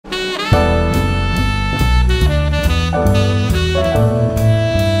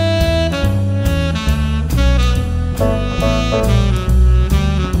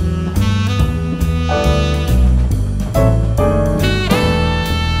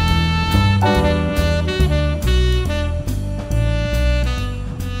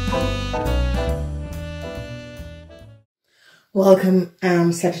Welcome,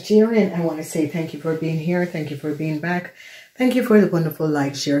 Sagittarian. I want to say thank you for being here. Thank you for being back. Thank you for the wonderful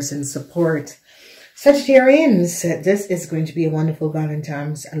likes, shares, and support. Sagittarians, this is going to be a wonderful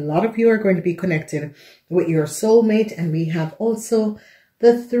Valentine's. A lot of you are going to be connected with your soulmate, and we have also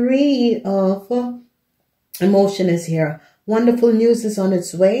the Three of Emotion is here. Wonderful news is on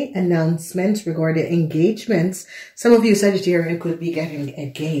its way. Announcements regarding engagements. Some of you Sagittarian could be getting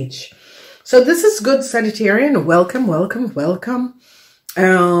engaged. So this is good, Sagittarian. Welcome, welcome, welcome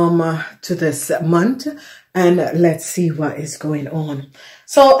to this month. And let's see what is going on.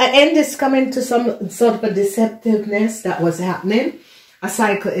 So an end is coming to some sort of a deceptiveness that was happening. A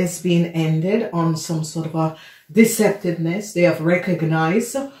cycle is being ended on some sort of a deceptiveness. They have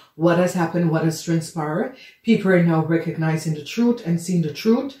recognized what has happened, what has transpired. People are now recognizing the truth and seeing the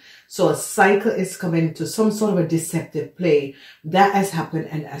truth. So a cycle is coming to some sort of a deceptive play that has happened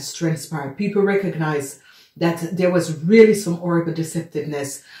and has transpired. People recognize that there was really some horrible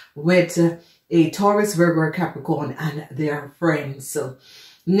deceptiveness with a Taurus, Virgo, or Capricorn and their friends. So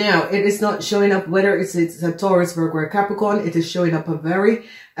now it is not showing up whether it's a Taurus, Virgo, or Capricorn. It is showing up a very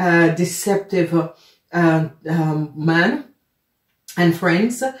deceptive man and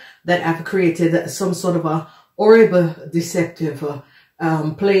friends that have created some sort of a horrible deceptive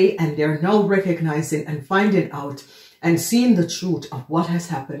play, and they're now recognizing and finding out and seeing the truth of what has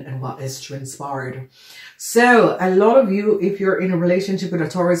happened and what has transpired. So a lot of you, if you're in a relationship with a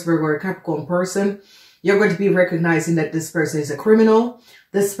Taurus, Virgo, or Capricorn person, you're going to be recognizing that this person is a criminal.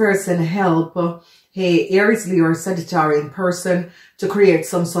 This person helped a Aries, Leo, or Sagittarian person to create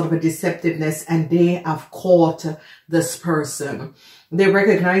some sort of a deceptiveness, and they have caught this person. They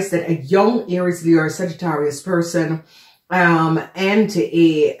recognize that a young Aries, Leo, or Sagittarius person and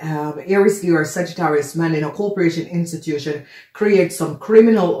a Aries, Leo, or Sagittarius man in a corporation institution create some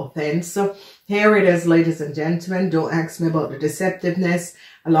criminal offense. So here it is, ladies and gentlemen. Don't ask me about the deceptiveness.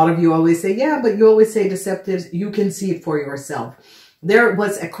 A lot of you always say, yeah, but you always say deceptive. You can see it for yourself. There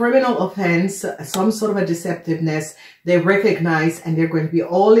was a criminal offense, some sort of a deceptiveness. They recognize, and they're going to be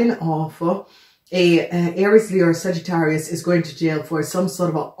all in off. A Aries, Leo, or Sagittarius is going to jail for some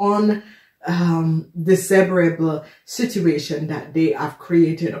sort of an undiscoverable situation that they have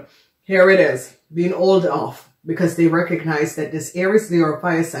created. Here it is, being hauled off because they recognize that this Aries, Leo, or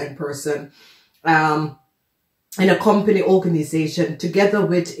fire sign person in a company organization together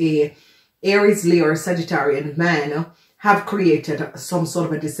with a Aries, Leo, or Sagittarian man have created some sort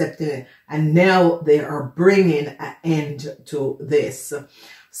of a deceptive, and now they are bringing an end to this.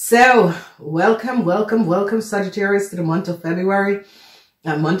 So welcome, welcome, welcome, Sagittarius, to the month of February.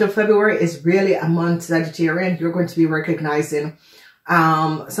 The month of February is really a month, Sagittarian. You're going to be recognizing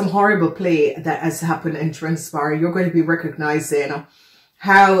some horrible play that has happened and transpired. You're going to be recognizing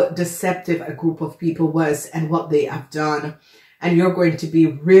how deceptive a group of people was and what they have done. And you're going to be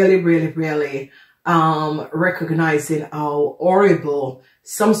really, really, really recognizing how horrible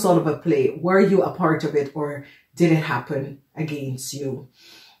some sort of a play. Were you a part of it, or did it happen against you?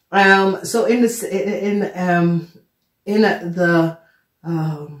 So in this, in the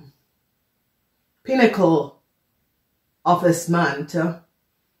pinnacle of this month,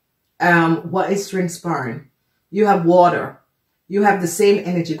 what is transpiring? You have water. You have the same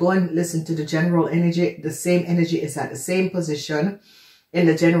energy. Go and listen to the general energy. The same energy is at the same position in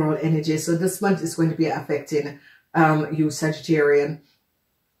the general energy. So this month is going to be affecting you, Sagittarian.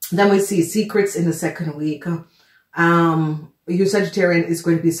 Then we see secrets in the second week. You, Sagittarian, is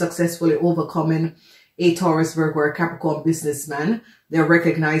going to be successfully overcoming a Taurus, Virgo, or Capricorn businessman. They're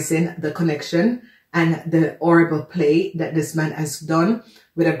recognizing the connection and the horrible play that this man has done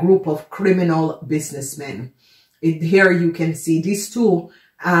with a group of criminal businessmen. Here you can see these two.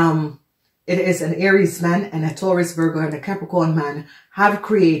 It is an Aries man and a Taurus, Virgo, and a Capricorn man have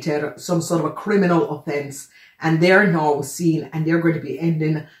created some sort of a criminal offense, and they're now seen, and they're going to be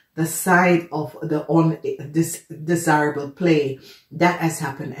ending the side of the undesirable play that has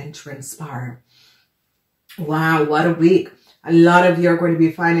happened and transpired. Wow, what a week. A lot of you are going to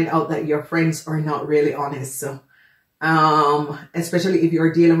be finding out that your friends are not really honest. So, especially if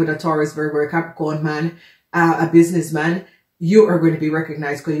you're dealing with a Taurus, Virgo, or Capricorn man, a businessman, you are going to be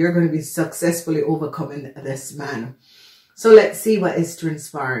recognized because you're going to be successfully overcoming this man. So let's see what is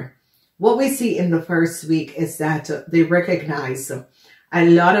transpiring. What we see in the first week is that they recognize a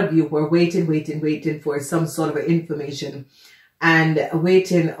lot of you were waiting for some sort of information and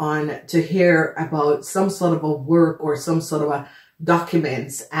waiting on to hear about some sort of a work or some sort of a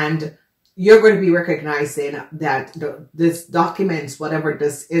documents, and you're going to be recognizing that this documents, whatever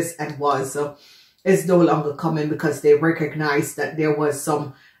this is and was, is no longer coming because they recognize that there was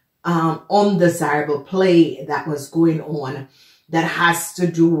some undesirable play that was going on that has to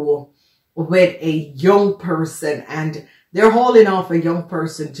do with a young person, and they're hauling off a young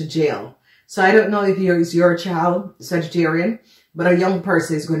person to jail. So I don't know if it's your child, Sagittarian, but a young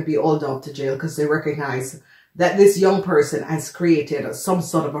person is going to be hauled off to jail because they recognize that this young person has created some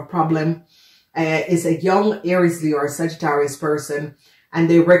sort of a problem. Is a young Aries, Leo, or Sagittarius person, and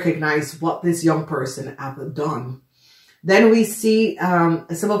they recognize what this young person have done. Then we see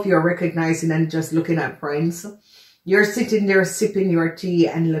some of you are recognizing and just looking at friends. You're sitting there sipping your tea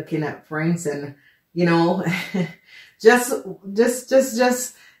and looking at friends, and you know, just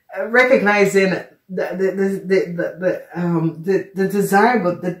recognizing the desire,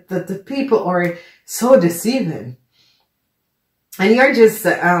 but the people are so deceiving, and you're just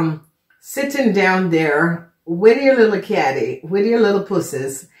sitting down there with your little caddy, with your little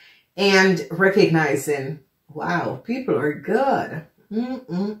pussies, and recognizing, wow, people are good.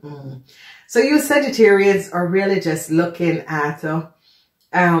 So you Sagittarians are really just looking at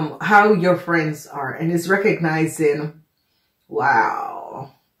how your friends are, and is recognizing,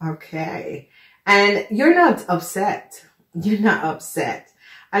 wow, okay. And you're not upset. You're not upset.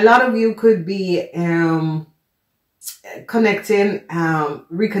 A lot of you could be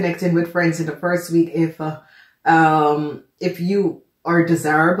reconnecting with friends in the first week if you are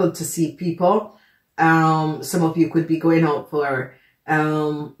desirable to see people. Some of you could be going out for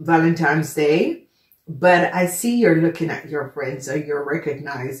Valentine's Day, but I see you're looking at your friends, or you're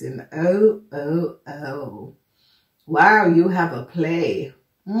recognizing, oh, wow, you have a play.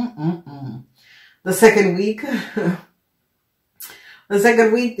 The second week,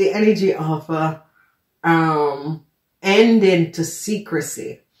 the energy of ending to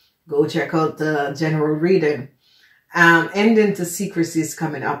secrecy. Go check out the general reading. Ending to secrecy is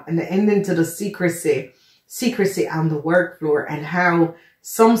coming up, and the ending to the secrecy on the work floor, and how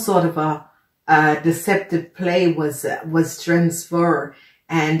some sort of a deceptive play was transferred,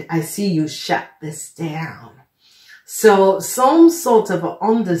 and I see you shut this down. So some sort of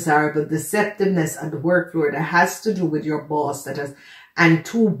undesirable deceptiveness on the work floor that has to do with your boss, and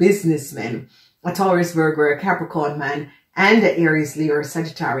two businessmen, a Taurus, Virgo, a Capricorn man, and the Aries, Leo, or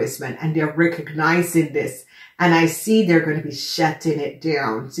Sagittarius man, and they're recognizing this. And I see they're going to be shutting it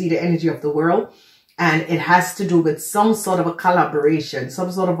down. See the energy of the world? And it has to do with some sort of a collaboration, some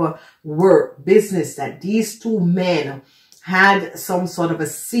sort of a work, business, that these two men had some sort of a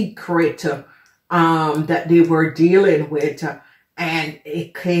secret that they were dealing with, and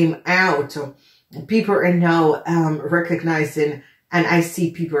it came out. People are now recognizing, and I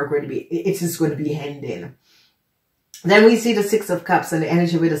see people are going to be, it is going to be ending. Then we see the Six of Cups, and the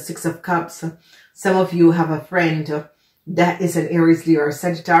energy with the Six of Cups. Some of you have a friend that is an Aries, Leo, or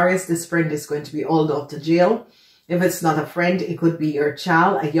Sagittarius. This friend is going to be hauled off to jail. If it's not a friend, it could be your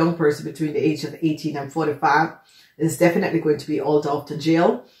child, a young person between the age of 18 and 45 is definitely going to be hauled off to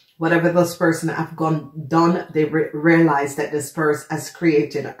jail. Whatever this person have done, they realize that this person has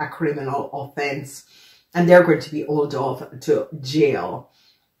created a criminal offense, and they're going to be hauled off to jail.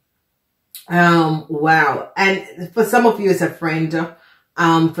 Wow. And for some of you, it's a friend.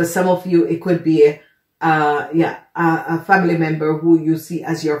 For some of you, it could be a family member who you see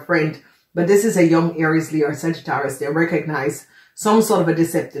as your friend. But this is a young Aries, Leo, or Sagittarius. They recognize some sort of a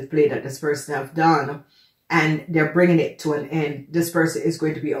deceptive play that this person have done, and they're bringing it to an end. This person is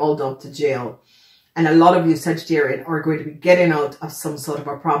going to be hauled up to jail. And a lot of you Sagittarian are going to be getting out of some sort of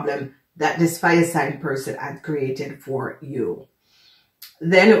a problem that this fire sign person had created for you.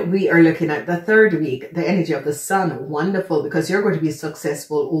 Then we are looking at the third week, the energy of the sun. Wonderful, because you're going to be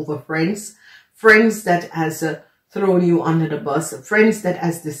successful over friends. Friends that has thrown you under the bus. Friends that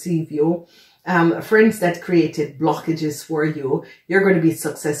has deceived you. Friends that created blockages for you. You're going to be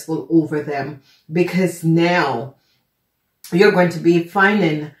successful over them, because now you're going to be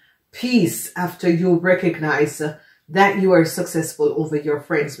finding peace after you recognize that you are successful over your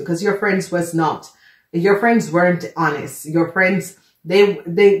friends, because your friends weren't honest. Your friends,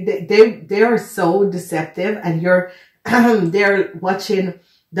 they are so deceptive, and they're watching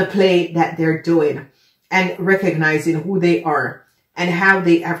the play that they're doing and recognizing who they are and how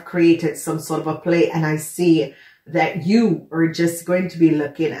they have created some sort of a play. And I see that you are just going to be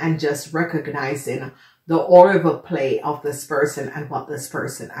looking and just recognizing the horrible play of this person and what this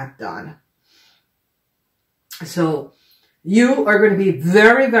person have done. So you are going to be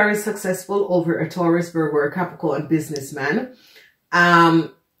very, very successful over a Taurus, Virgo, or Capricorn businessman.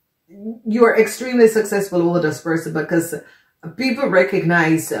 You are extremely successful over this person, because people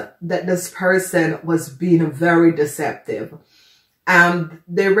recognize that this person was being very deceptive.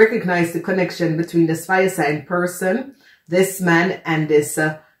 They recognize the connection between this fire sign person, this man, and this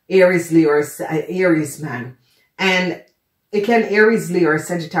Aries, Leo, or Aries man. And it can Aries, Leo, or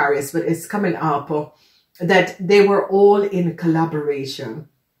Sagittarius, but it's coming up that they were all in collaboration.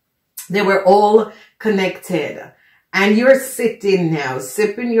 They were all connected. And you're sitting now,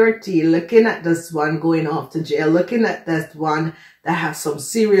 sipping your tea, looking at this one going off to jail, looking at that one that has some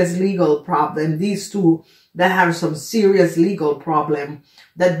serious legal problem, these two that have some serious legal problem,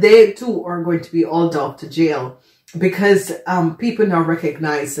 that they too are going to be hauled off to jail. Because people now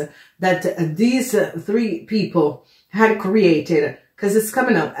recognize that these three people had created, because it's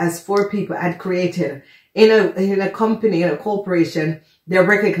coming up as four people had created in a company, in a corporation. They're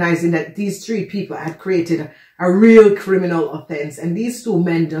recognizing that these three people had created a real criminal offense. And these two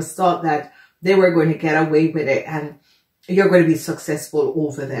men just thought that they were going to get away with it and you're going to be successful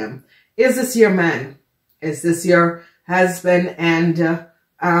over them. Is this your man? Is this your husband and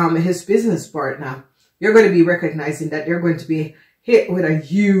his business partner? You're going to be recognizing that they're going to be hit with a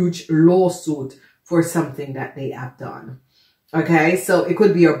huge lawsuit for something that they have done. Okay, so it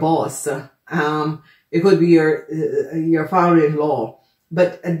could be your boss. It could be your father-in-law.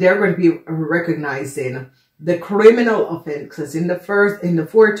 But they're going to be recognizing the criminal offenses in the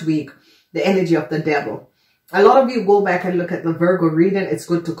fourth week, the energy of the devil. A lot of you go back and look at the Virgo reading. It's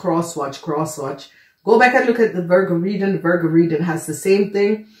good to cross-watch. Go back and look at the Virgo reading. The Virgo reading has the same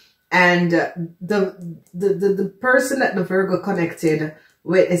thing. And the person that the Virgo connected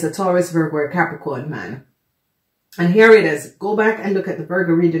with is a Taurus, Virgo, or Capricorn man. And here it is. Go back and look at the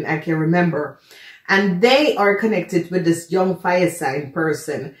Virgo reading. I can remember. And they are connected with this young fire sign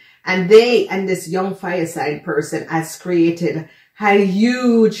person. And this young fire sign person has created a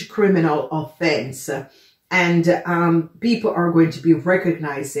huge criminal offense. And people are going to be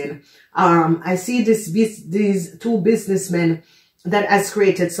recognizing. I see these two businessmen that has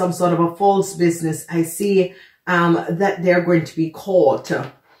created some sort of a false business. I see that they're going to be caught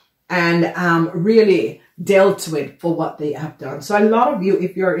and really dealt with for what they have done. So a lot of you,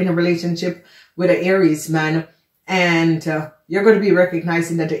 if you're in a relationship with an Aries man, and you're going to be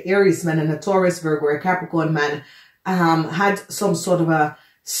recognizing that the Aries man and a Taurus, Virgo, or Capricorn man had some sort of a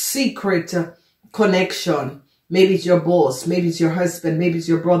secret connection. Maybe it's your boss, maybe it's your husband, maybe it's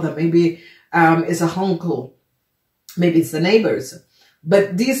your brother, maybe it's a uncle, maybe it's the neighbors.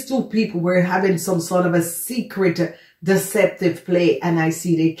 But these two people were having some sort of a secret deceptive play, and I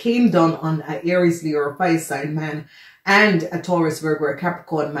see they came down on an Aries, Leo, or fire sign man and a Taurus, Virgo, or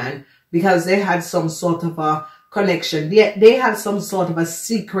Capricorn man, because they had some sort of a connection. They had some sort of a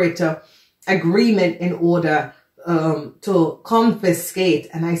secret agreement in order to confiscate.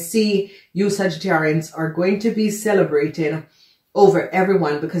 And I see you Sagittarians are going to be celebrating over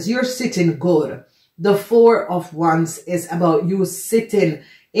everyone because you're sitting good. The Four of Wands is about you sitting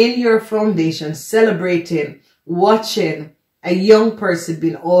in your foundation, celebrating, watching a young person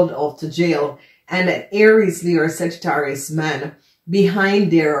being hauled off to jail, and an Aries, Leo, or Sagittarius man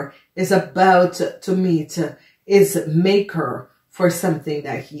behind there is about to meet his maker for something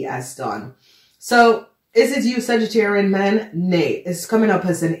that he has done. So is it you Sagittarian man? Nay, it's coming up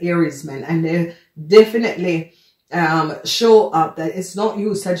as an Aries man, and they definitely show up that it's not you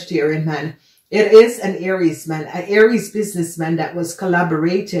Sagittarian man. It is an Aries man, an Aries businessman that was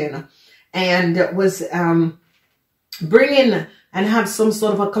collaborating and was bringing and have some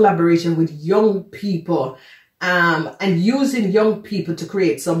sort of a collaboration with young people and using young people to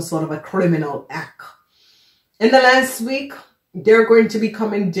create some sort of a criminal act. In the last week, they're going to be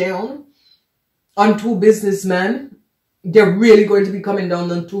coming down on two businessmen. They're really going to be coming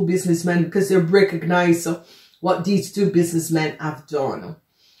down on two businessmen because they recognize what these two businessmen have done.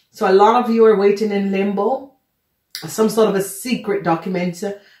 So a lot of you are waiting in limbo, some sort of a secret document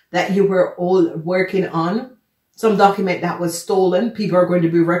that you were all working on, some document that was stolen. People are going to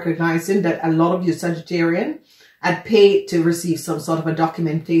be recognizing that a lot of you Sagittarian had paid to receive some sort of a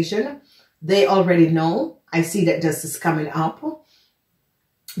documentation. They already know. I see that this is coming up.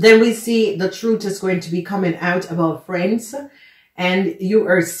 Then we see the truth is going to be coming out about friends, and you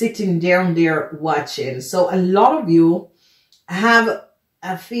are sitting down there watching. So a lot of you have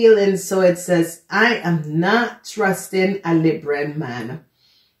a feeling, so it says, I am not trusting a Libran man,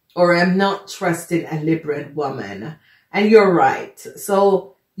 or I'm not trusting a Libran woman. And you're right.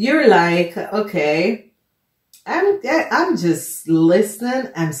 So you're like, okay, I'm just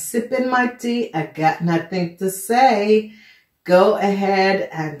listening. I'm sipping my tea. I got nothing to say. Go ahead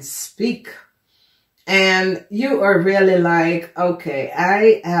and speak. And you are really like, okay,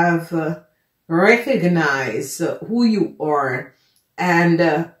 I have recognized who you are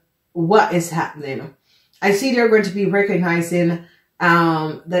and what is happening. I see they're going to be recognizing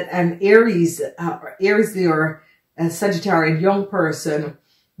that an Aries, or a Sagittarian young person,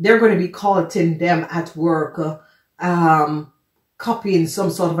 they're going to be courting them at work copying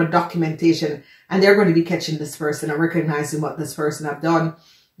some sort of a documentation, and they're going to be catching this person and recognizing what this person have done,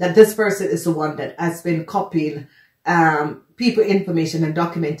 that this person is the one that has been copying people information and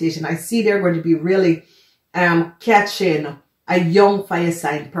documentation. I see they're going to be really catching a young fire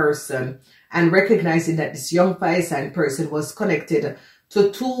sign person and recognizing that this young fire sign person was connected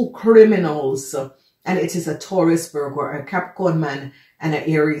to two criminals, and it is a Taurus, Virgo, a Capricorn man and an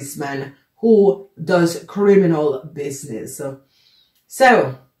Aries man who does criminal business.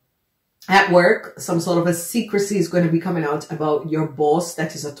 So at work, some sort of a secrecy is going to be coming out about your boss,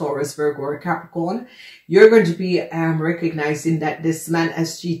 that is a Taurus, Virgo, or Capricorn. You're going to be recognizing that this man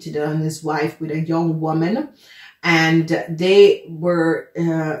has cheated on his wife with a young woman, and they were,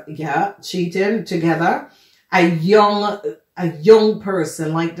 cheating together. A young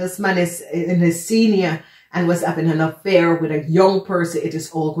person, like this man is in his senior and was having an affair with a young person. It is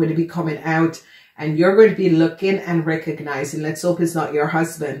all going to be coming out, and you're going to be looking and recognizing. Let's hope it's not your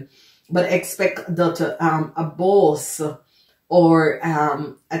husband, but expect that a boss or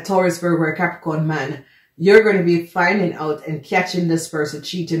a Taurus, Virgo, or Capricorn man, you're going to be finding out and catching this person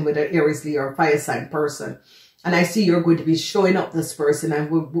cheating with an Aries, Leo, or fire sign person. And I see you're going to be showing up this person and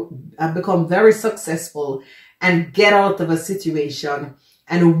will become very successful and get out of a situation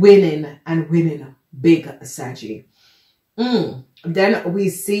and winning big, Saggy. Then we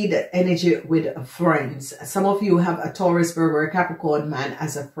see the energy with friends. Some of you have a Taurus, Virgo, or Capricorn man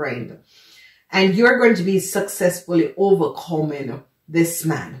as a friend, and you're going to be successfully overcoming this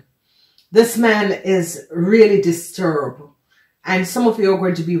man. This man is really disturbed, and some of you are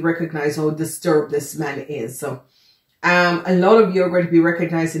going to be recognizing how disturbed this man is. So a lot of you are going to be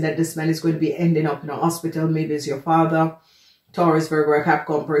recognizing that this man is going to be ending up in a hospital. Maybe it's your father. Taurus, Virgo, or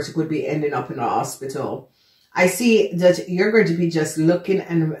Capricorn person could be ending up in a hospital. I see that you're going to be just looking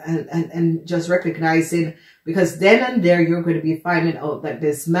and just recognizing, because then and there you're going to be finding out that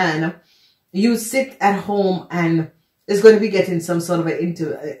this man, you sit at home and is going to be getting some sort of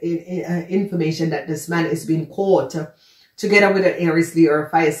information that this man is being caught together with an Aries, Leo, or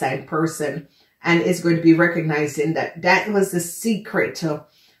fire sign person, and is going to be recognizing that that was the secret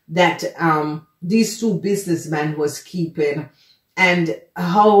that these two businessmen was keeping, and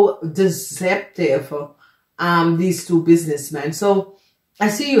how deceptive these two businessmen. So I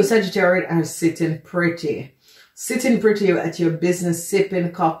see you, Sagittarius, are sitting pretty at your business,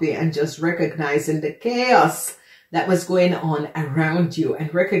 sipping coffee and just recognizing the chaos that was going on around you,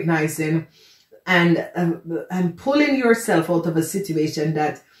 and recognizing and pulling yourself out of a situation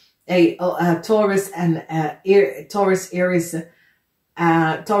that a Taurus and Taurus, Aries,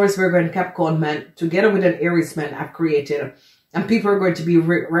 Taurus, Virgo, and Capricorn man together with an Aries man have created. And people are going to be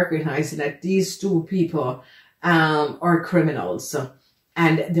recognizing that these two people are criminals,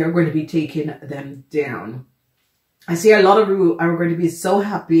 and they're going to be taking them down. I see a lot of you are going to be so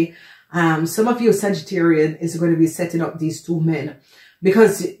happy. Some of you, Sagittarian, is going to be setting up these two men,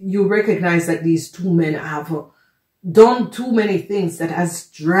 because you recognize that these two men have done too many things that has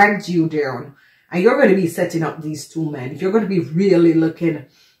dragged you down. And you're going to be setting up these two men. You're going to be really looking,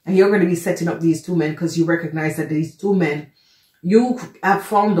 and you're going to be setting up these two men because you recognize that these two men, you have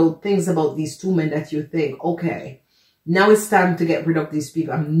found out things about these two men that you think, okay, now it's time to get rid of these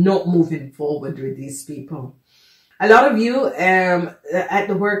people. I'm not moving forward with these people. A lot of you at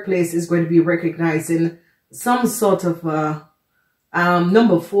the workplace is going to be recognizing some sort of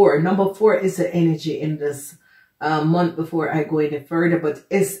number 4. Number 4 is the energy in this month before I go any further, but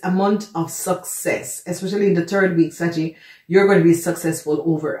it's a month of success, especially in the 3rd week, Saggy. You're going to be successful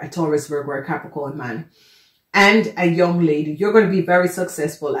over a Taurus, Virgo, or Capricorn man. And a young lady, you're going to be very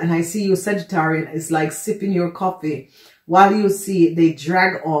successful. And I see you, Sagittarian, is like sipping your coffee while you see they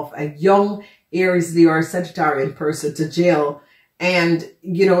drag off a young Aries, Leo, or Sagittarian person to jail. And,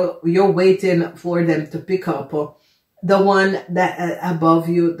 you know, you're waiting for them to pick up the one that above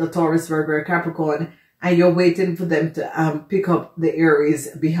you, the Taurus, Virgo, or Capricorn. And you're waiting for them to pick up the Aries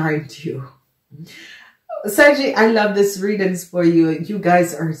behind you. Saggy, I love this readings for you. You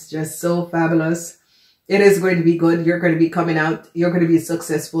guys are just so fabulous. It is going to be good. You're going to be coming out. You're going to be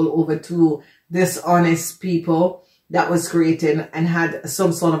successful over two dishonest people that was creating and had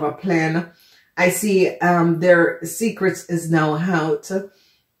some sort of a plan. I see their secrets is now out.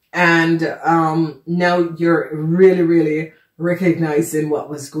 And now you're really, really recognizing what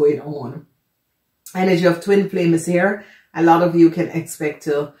was going on. Energy of twin flame is here. A lot of you can expect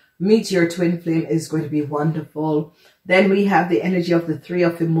to meet your twin flame. Is going to be wonderful. Then we have the energy of the 3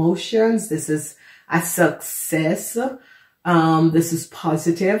 of emotions. This is a success. This is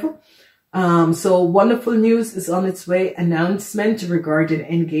positive. So wonderful news is on its way. Announcement regarding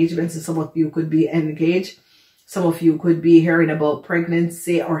engagements. So some of you could be engaged. Some of you could be hearing about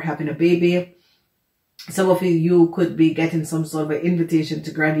pregnancy or having a baby. Some of you could be getting some sort of an invitation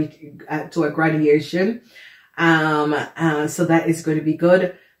to a graduation. So that is going to be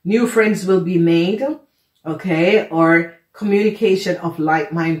good. New friends will be made, okay? Or communication of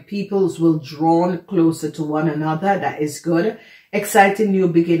like-minded peoples will drawn closer to one another. That is good. Exciting new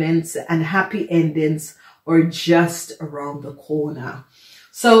beginnings and happy endings are just around the corner.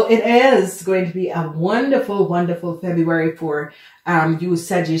 So it is going to be a wonderful, wonderful February for you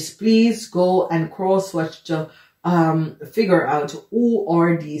Sagittarius. Please go and cross-watch to figure out who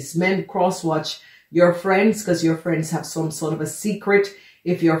are these men. Cross-watch your friends, because your friends have some sort of a secret.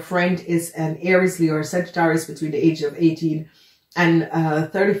 If your friend is an Aries, Leo, or Sagittarius between the age of 18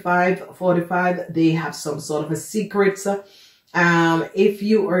 and 35, 45, they have some sort of a secret. If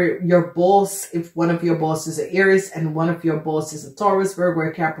you or your boss, if one of your bosses is an Aries and one of your bosses is a Taurus, Virgo,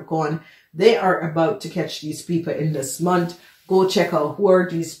 or Capricorn, they are about to catch these people in this month. Go check out who are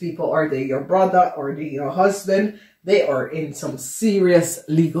these people. Are they your brother? Are they your husband? They are in some serious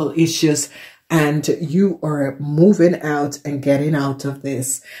legal issues, and you are moving out and getting out of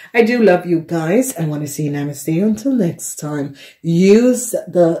this. I do love you guys. I want to say namaste until next time. Use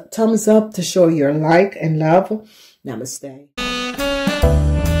the thumbs up to show your like and love. Namaste.